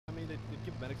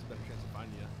medics a better chance of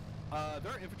finding you.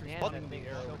 There are infantry spawning in the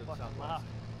air over to the southwest.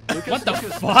 What the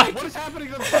fuck? What is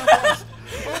happening to the southwest?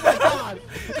 Oh my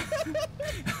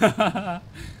god!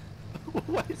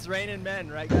 What? It's raining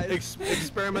men, right, guys?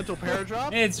 Experimental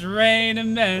paradrop? It's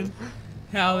raining men.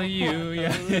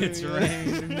 Hallelujah. It's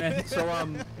raining men. So,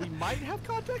 we might have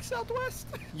contact southwest?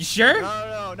 You sure?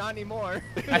 No, not anymore.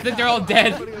 I think they're all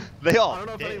dead. They all I don't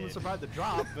know if anyone survived the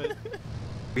drop, but...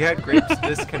 We had Grapes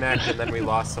disconnect and then we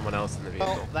lost someone else in the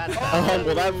vehicle. Oh, that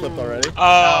well, that flipped already.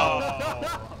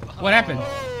 What happened?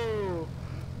 Oh,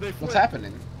 What's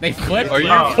happening? They flipped? Are you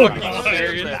fucking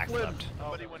serious?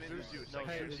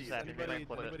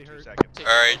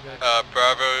 Alright,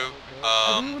 Bravo,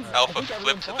 Alpha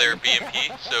flipped their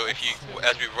BMP, so if you,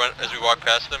 as we walk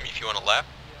past them, if you want to laugh.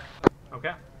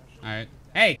 Okay. Alright.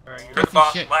 Hey! You're the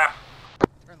boss, laugh.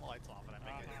 Turn the lights off and I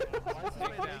make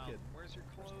it. Where's your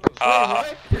clothes?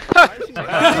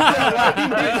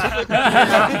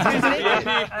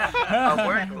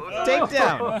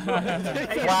 Takedown!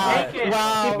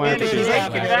 Wow.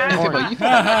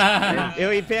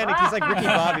 He panicked. He's like Ricky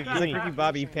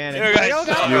Bobby. He panicked.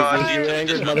 You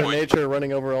angered Mother Nature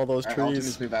running over all those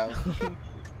trees. Formation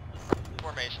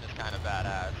is kind of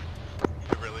badass.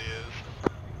 It really is.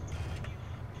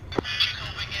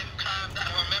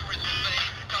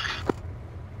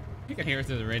 You can hear it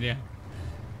through the radio.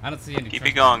 I don't see any. Keep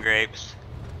it going, Grapes.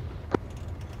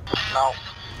 No,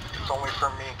 it's only for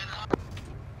me.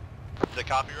 Is it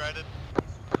copyrighted?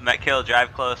 Metkill,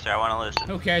 drive closer, I want to listen.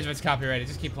 Who cares if it's copyrighted?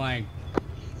 Just keep playing.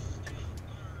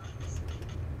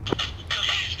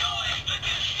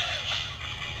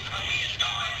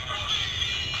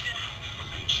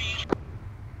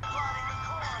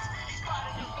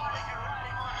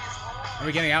 Are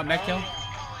we getting out, Metkill?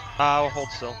 I'll hold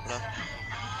still. No.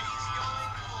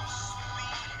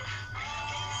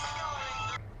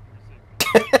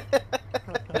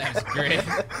 That's great.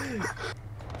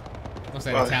 Looks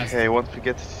like the town's... Okay, once we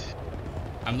get...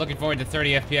 I'm looking forward to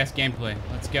 30 FPS gameplay.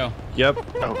 Let's go. Yep.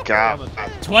 Oh god.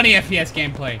 20 FPS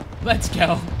gameplay. Let's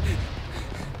go.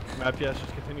 My FPS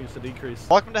just continues to decrease.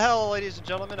 Welcome to hell, ladies and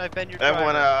gentlemen. I've been your driver.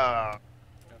 Everyone,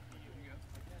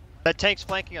 That tank's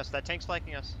flanking us.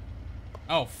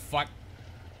 Oh, fuck.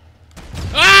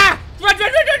 Ah! Run!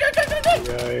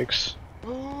 Yikes.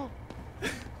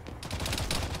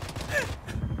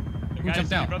 Who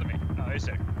jumped down?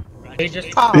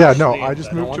 Yeah, no, I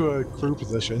just moved to a crew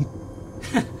position.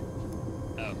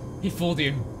 He fooled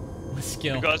you with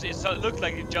skill. Because it looked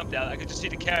like he jumped out. I could just see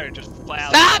the carrier just fly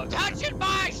out. Stop touching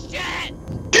my shit!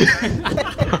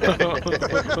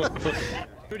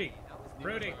 Rudy.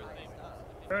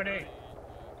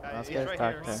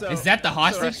 Is that the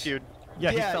hostage? Rescued.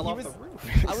 Yeah, he fell off the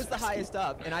roof. I was the highest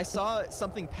up, and I saw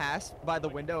something pass by the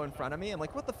window in front of me. I'm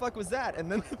like, what the fuck was that? And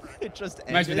then it just ended.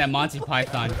 Reminds me of that Monty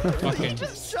Python fucking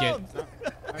skit.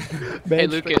 Hey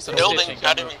Lucas, I'm Building's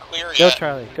not even clear Go, yet.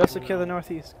 Charlie. Go secure the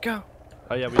northeast. Go.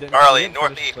 Oh yeah, we didn't. Charlie, we didn't finish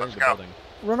northeast, clearing let's the go. building.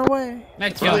 Run away.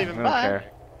 Let's I go. don't even care.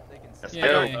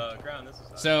 Yeah.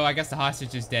 So I guess the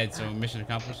hostage is dead. So mission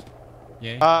accomplished.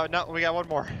 Yeah. No, we got one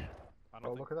more.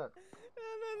 Oh, look at that.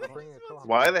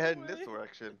 why are they heading this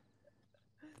direction?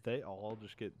 They all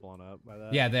just get blown up by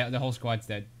that. Yeah, the whole squad's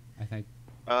dead. I think.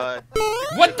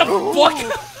 What the fuck?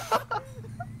 Oh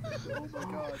my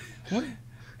god. What?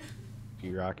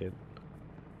 Rocket.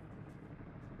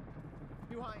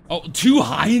 Oh, 2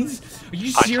 Hinds? Are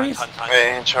you serious?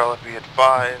 And Charlie, be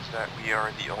advised that we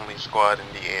are the only squad in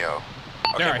the AO.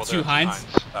 There are 2 Hinds?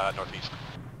 Northeast.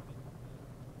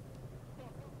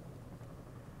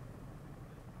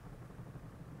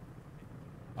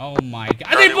 Oh my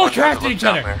god. They both crafted each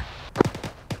other!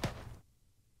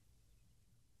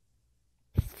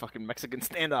 Fucking Mexican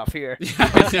standoff here. Yeah,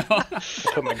 I know.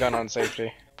 Put my gun on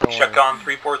safety. Check on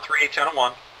 343, channel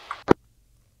 1.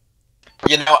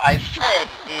 You know, I said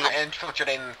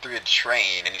infiltrating through a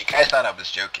train, and you guys thought I was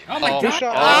joking. Oh my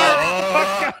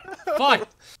god! Fuck!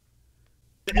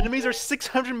 The enemies are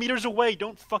 600 meters away.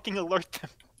 Don't fucking alert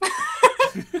them.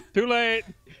 Too late.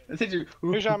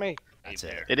 Who shot me? That's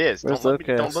it. It is. Where's Don't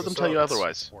Lucas? let them tell you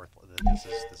otherwise. This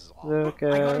is awful.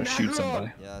 Lucas. Shoot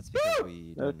somebody. Yeah, that's because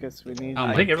we. Lucas, we need. Oh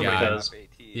my god.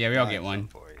 Yeah, we all get one.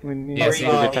 We need. Yeah, see?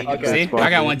 See? I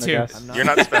got one too. You're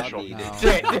not special.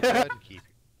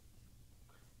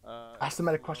 Ask the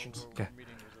medic questions. Okay.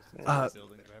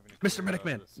 Mr. Medic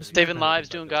Man. Saving lives,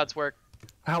 doing God's work.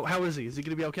 How is he? Is he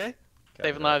gonna be okay?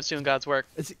 Saving lives, doing God's work.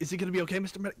 Is he gonna be okay,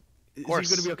 Mr. Medic? Is course.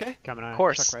 he gonna be okay? Of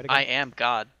course, I am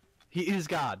God. He is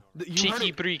God.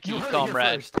 Cheeky breeky,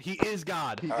 comrade. He is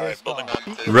God. He is God.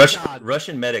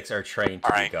 Russian medics are trained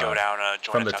to be God. Go down,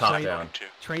 join from the top down.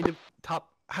 Trained to top.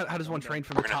 How does one train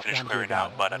from We're the gonna top finish down to clearing the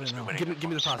out, but I'm just Give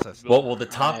me the process. Well, the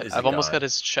top is. I've almost got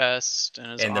his chest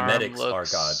and his and the arm medics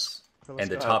looks... are gods. And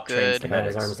the top trains the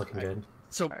medics. His arm is looking good.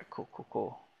 So Alright,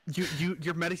 cool.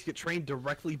 Your medics get trained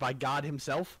directly by God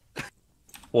himself?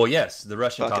 Well, yes, the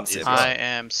Russian top is. I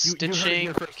am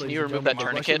stitching. Can you remove that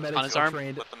tourniquet on his arm?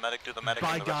 Let the medic do the medic.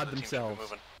 By and the rest God of the team keep themselves.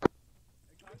 moving.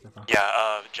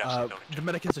 Yeah, Jeff's The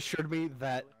medic has assured me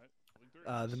that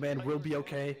the man will be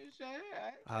okay.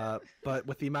 But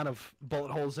with the amount of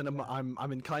bullet holes in him,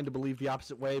 I'm inclined to believe the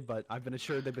opposite way. But I've been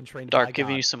assured they've been trained. Dark,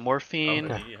 giving you some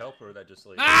morphine. Okay. Need help or that just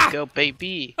like... Go,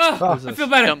 baby. Oh, I feel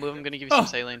better. Don't move. I'm gonna give you some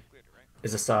saline.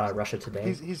 Is this Russia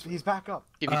Today? He's back up.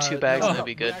 Give you 2 bags and it'll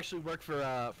be We good. actually work for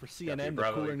CNN, the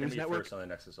Bravo, Cooler News Network. first on the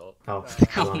next assault. Oh,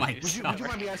 Oh my Would you god.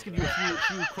 mind me asking you a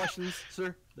few questions,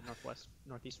 sir? The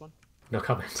northeast one. no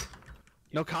comment.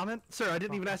 No comment, sir. I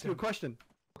didn't even ask you a question.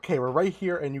 Okay, we're right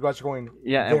here, and you guys are going.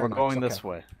 Yeah, and there we're next, going okay. this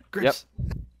way. Grips.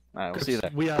 Alright, we'll see you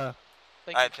there. We Alright,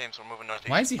 James, we're moving northeast.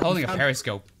 Why is he holding a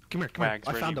periscope? come here. Wags,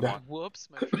 I where found do you him. want? Whoops,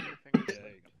 my finger.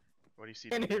 What do you see?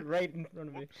 right in front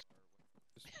of me.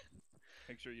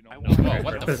 Make sure you don't. Whoa,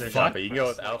 what the Position fuck? shot, but you can go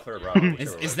with Alpha or Bravo.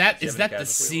 Is that the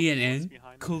CNN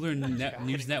Cooler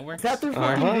News Network? Is that their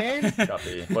fucking name?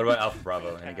 Copy. What about Alpha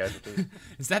Bravo? Any guys with this?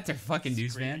 Is that their fucking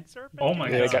news van? Oh my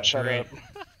Yeah, god. I got shut up.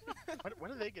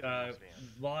 When do they get Uh,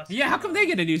 lost. Yeah, how come they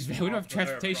get a news van? We don't have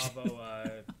transportation.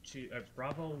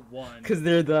 Bravo 1. Because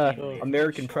they're the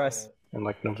American press. In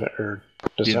like November or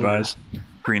Be December. advised.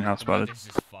 Greenhouse spotted. This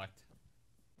is fucked.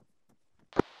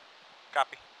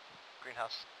 Copy.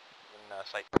 Greenhouse. In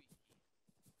sight.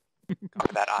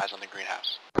 Copy that. Eyes on the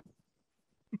greenhouse.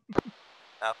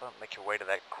 Alpha, make your way to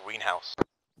that greenhouse.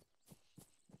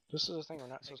 This is the thing we're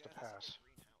not supposed to pass.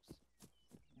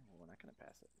 We're not gonna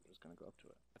pass it. We're just gonna go up to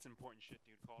it. That's important shit,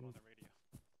 dude. Call it on the radio.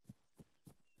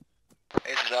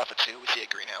 This is Alpha 2. We see a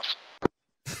greenhouse.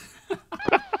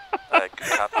 Good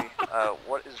copy.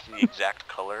 What is the exact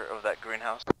color of that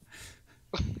greenhouse?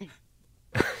 It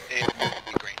will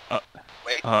be green.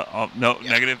 Wait. No,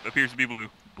 negative. Appears to be blue.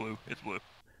 Blue. It's blue.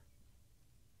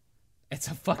 It's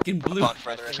a fucking blue. Upon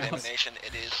further examination,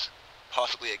 it is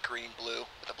possibly a green-blue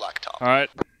with a black top.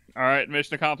 Alright,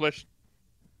 mission accomplished.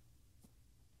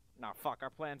 Nah, fuck, our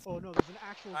plans. Oh no, there's an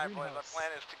actual Alright, boys, our greenhouse. plan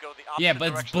is to go the opposite Yeah, but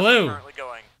it's direction that blue. we're currently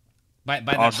going. By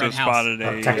that Also red house. spotted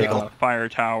technical. a fire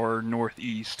tower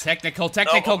northeast. Technical,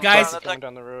 No, guys. Going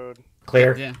down the road.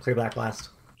 Clear. Yeah. Clear black blast.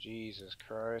 Jesus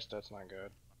Christ, that's not good.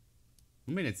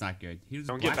 I mean, it's not good. He was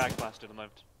Don't get blasting. backblasted and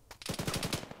left.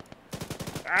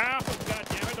 Ah,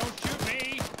 goddammit, don't shoot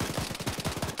me!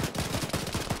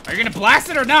 Are you gonna blast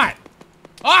it or not?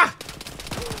 Ah!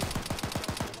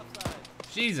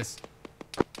 Jesus.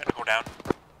 Technical down.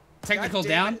 Technical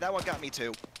down? That one got me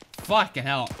too. Fucking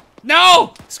hell.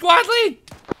 No! Squad lead!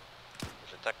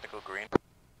 There's a technical green.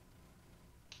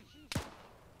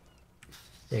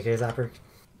 You okay, Zapper?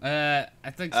 I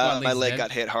think squad lead's My leg dead.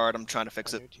 got hit hard. I'm trying to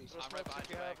fix it.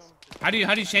 How do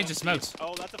you change the smokes?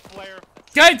 Oh, that's a flare.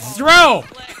 Good throw!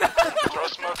 Throw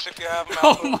smokes if you have them.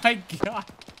 Oh my god.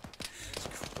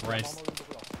 Christ.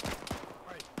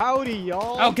 Howdy,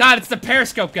 y'all. Oh god, it's the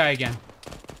periscope guy again.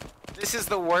 This is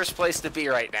the worst place to be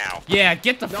right now. Yeah,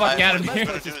 get the fuck out of here.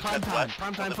 This is prime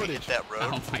time footage. That road.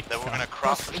 Oh my Then we're god. gonna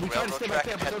cross this We tried to railroad stay track back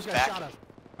there, and but head those guys back. shot us.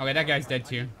 Okay, that guy's dead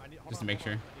too. Just to make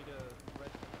sure.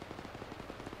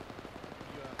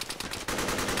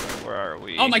 Where are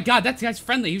we? Oh my god, that guy's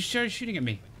friendly. He was sure shooting at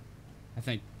me. I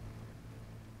think.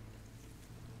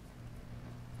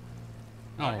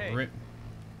 Oh, rip.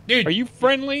 Dude. Are you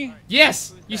friendly?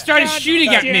 Yes! You started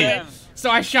shooting at me! damn. So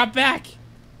I shot back!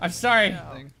 I'm sorry.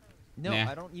 No,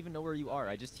 Nah. I don't even know where you are.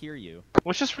 I just hear you.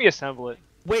 Let's just reassemble it.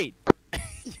 Wait.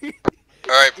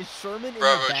 Alright, Is Sherman in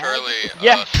Bravo the bag? Charlie,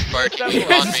 Yeah. Spark You on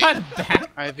guys me. shot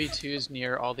back? IV2's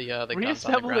near all the guns on the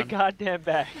Reassemble the ground. goddamn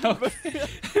bag.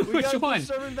 Which gotta one? put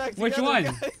Sherman back Which together, one?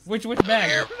 guys. Which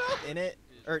bag? In it?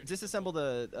 Or disassemble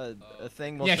a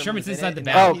thing while Yeah, Sherman's Sherman's in inside it, the and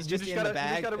bag. now Oh, he's You just just in the gotta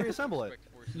bag. reassemble it.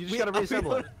 You just gotta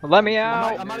reassemble it. Let me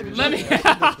out. I'm not even Let me sure.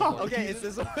 out! Okay, it's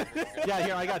this one. Yeah,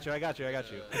 here, I got you.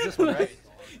 It's this one, right? I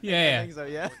Yeah, think so,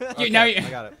 yeah. yeah. Now you. I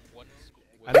got it.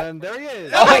 And then there he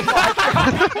is. It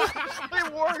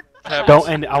worked. Don't.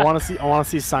 And I want to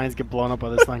see signs get blown up by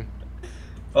this thing.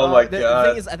 Oh my The god.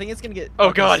 thing is, I think it's gonna get. Oh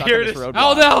fucking god, stuck here in it this is. roadblock.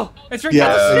 Oh no! It's right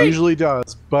down the Yes, it street! usually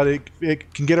does, but it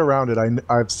can get around it.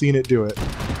 I've seen it do it.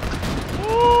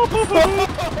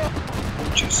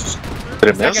 Jesus.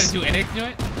 Is that gonna do anything to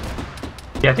it?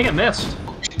 Yeah, I think it missed.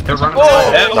 They're running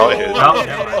Oh, no, it hit.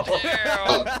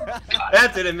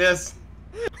 That didn't miss.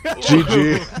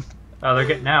 GG. Oh, they're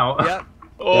getting out. Yep.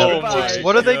 Oh Bye. my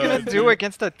What are they God. gonna do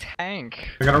against a tank?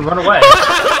 They're gonna run away.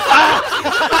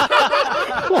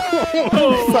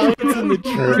 Science in the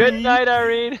tree. Good night,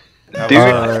 Irene.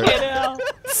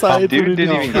 Dude, Dude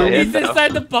didn't even get He's hit,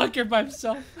 inside the bunker by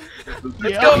himself.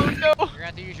 Let's go, let's go. You're gonna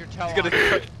have to use your toe.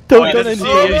 Don't What is he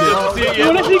gonna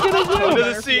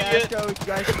do? You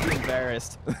guys should be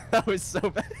embarrassed. That was so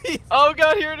bad. Oh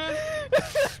god, here it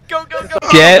is. Go, go, go.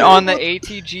 Get on the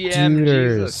ATGM,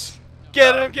 Jesus.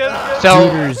 Get him, get him, get him. So,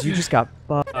 Shooters, you just got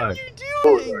fucked. What are you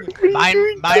doing?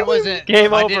 mine wasn't.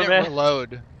 Game mine over, didn't man.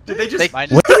 reload. Did they just? What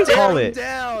do we call Tear him it?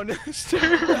 down.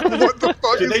 What the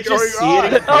fuck Did they is going just see it on?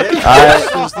 in the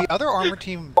Does the other armor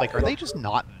team, like, are they just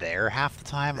not there half the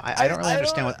time? I don't really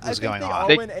understand what was going on.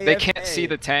 They can't see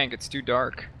the tank. It's too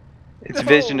dark. Its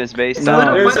vision is based No.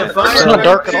 on. There's a fire. It's not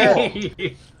dark at all.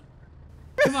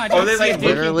 Come on, Oh, they like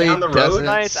Literally down the road. doesn't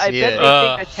Nice. I see bet it.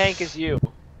 they think the tank is you.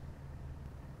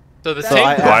 So the So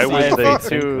I tank. asked would the they IP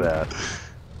think that?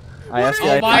 I asked Oh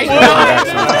the IP. my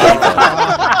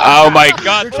Oh my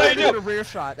god, They're what are trying you to do doing? a rear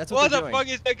shot. That's What what the they're fuck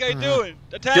doing. is that guy doing?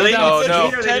 Attack Do they him! not no.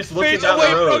 see it, or they 10 just looking feet down away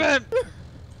the road? from him!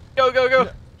 Go, go, go.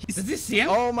 Does he see him?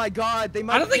 Oh my god, they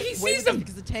might. I don't think he wait sees them.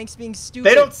 because the tank's being stupid.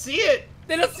 They don't see it.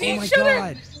 They don't see Oh my each other.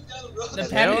 god. The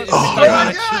panic is Oh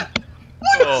my god.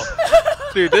 Oh.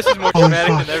 Dude, this is more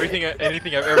dramatic than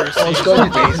anything I've ever seen. Let's go to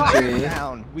base tree.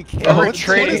 Down. We can't. Oh,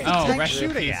 retreating. Oh, rest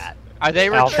in peace. Are they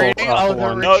Alpha- retreating? Alpha Oh, they're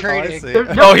one. retreating.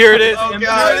 Oh, here it is. Oh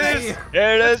god. Here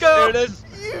it is. Here it is.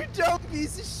 You dumb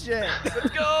piece of shit. Let's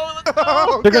go. Let's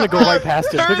go. They're gonna go right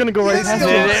past us. They're gonna go right past us.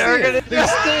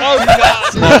 Oh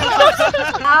god.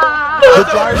 The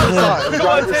driver saw it. The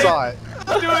driver saw it.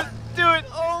 Do it. Do it.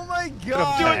 Oh my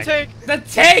god. Do it, tank. The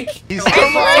tank. He's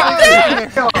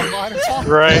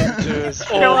Right, dude.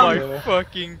 Oh my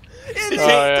fucking. It's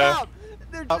yeah. stop.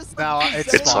 They're just No, like,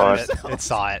 it It saw saw it. It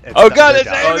saw it. Oh god, They're it's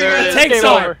done. angry. there it The is. tank Game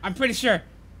saw over. it. I'm pretty sure.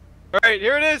 Alright,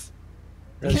 here it is.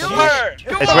 Kill Come her. on.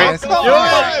 Come It's on.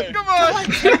 waiting. Come on.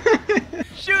 Come on.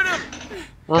 Shoot him.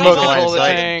 Remote Control the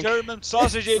line tank. German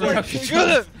sausage eater. Shoot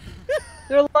him.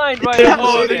 They're lined by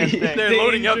Oh, they're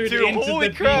loading up too. Holy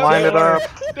crap. Line it up.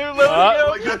 They're loading Oh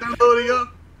up. my god, they're loading up.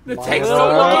 The tank's Come so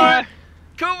on. lucky.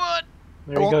 Come on.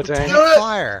 There you go, tank.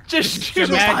 Fire. Just shoot him.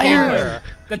 Dramatic camera.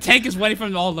 The tank is waiting for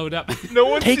them to all load up. No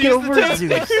one Take sees it over, the tank.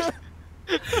 Zeus.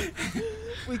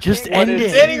 Just can't- end it.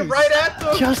 Standing right at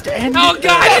them. Just end Oh it.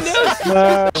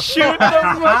 god! Shoot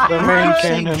them. The main I'm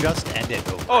saying cannon. just end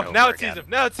it over Oh, and now over it sees again. him.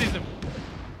 Now it sees him.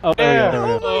 Oh, there we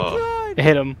go. Oh. It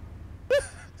hit him.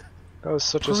 That was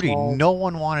such a Rudy, small. no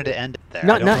one wanted to end it there. I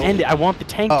Not don't know. end it. I want the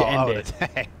tank to end Oh, it. the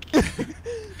tank.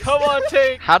 Come on,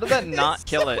 tank. How did that not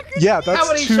kill it? Yeah, How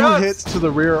many that's 2 shots? hits to the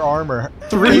rear armor.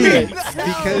 3.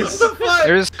 Because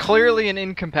There's clearly an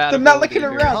incompatibility. They're not looking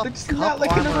here. around. They're just not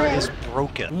looking around. is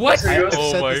broken. What? I've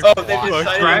Oh said my this Oh, a they lot.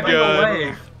 decided my to go God.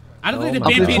 away. I don't think the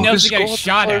my BMP God. knows they got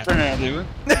shot at. Because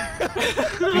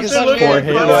They're looking at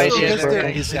because both there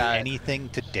sides. isn't anything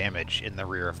to damage in the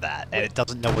rear of that, and it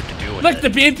doesn't know what to do with Look, it. the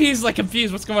BMP is like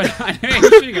confused. What's going on? He's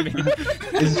shooting at me.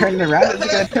 Is it turning around? Is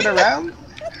it gonna turn around?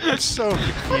 I'm so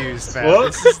confused, man.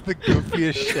 What? This is the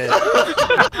goofiest shit.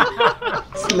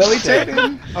 Slowly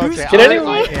turning. Okay, Can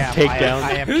anyone take I down?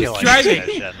 am Who's killing driving? this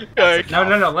mission.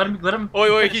 No, let him.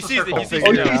 Oh, wait, he sees it. He sees Oh,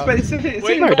 it no, now. it's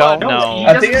Wait, No, come on. don't. No.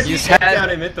 I think He's he's had- down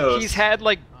him at those. He's had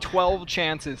like 12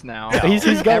 chances now. No, He's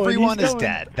going, everyone he's is going.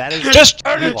 dead. That is Just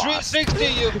turn we it lost.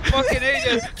 360, you fucking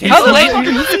idiot. How late? I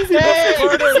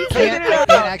can't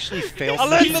actually fail. I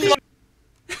left the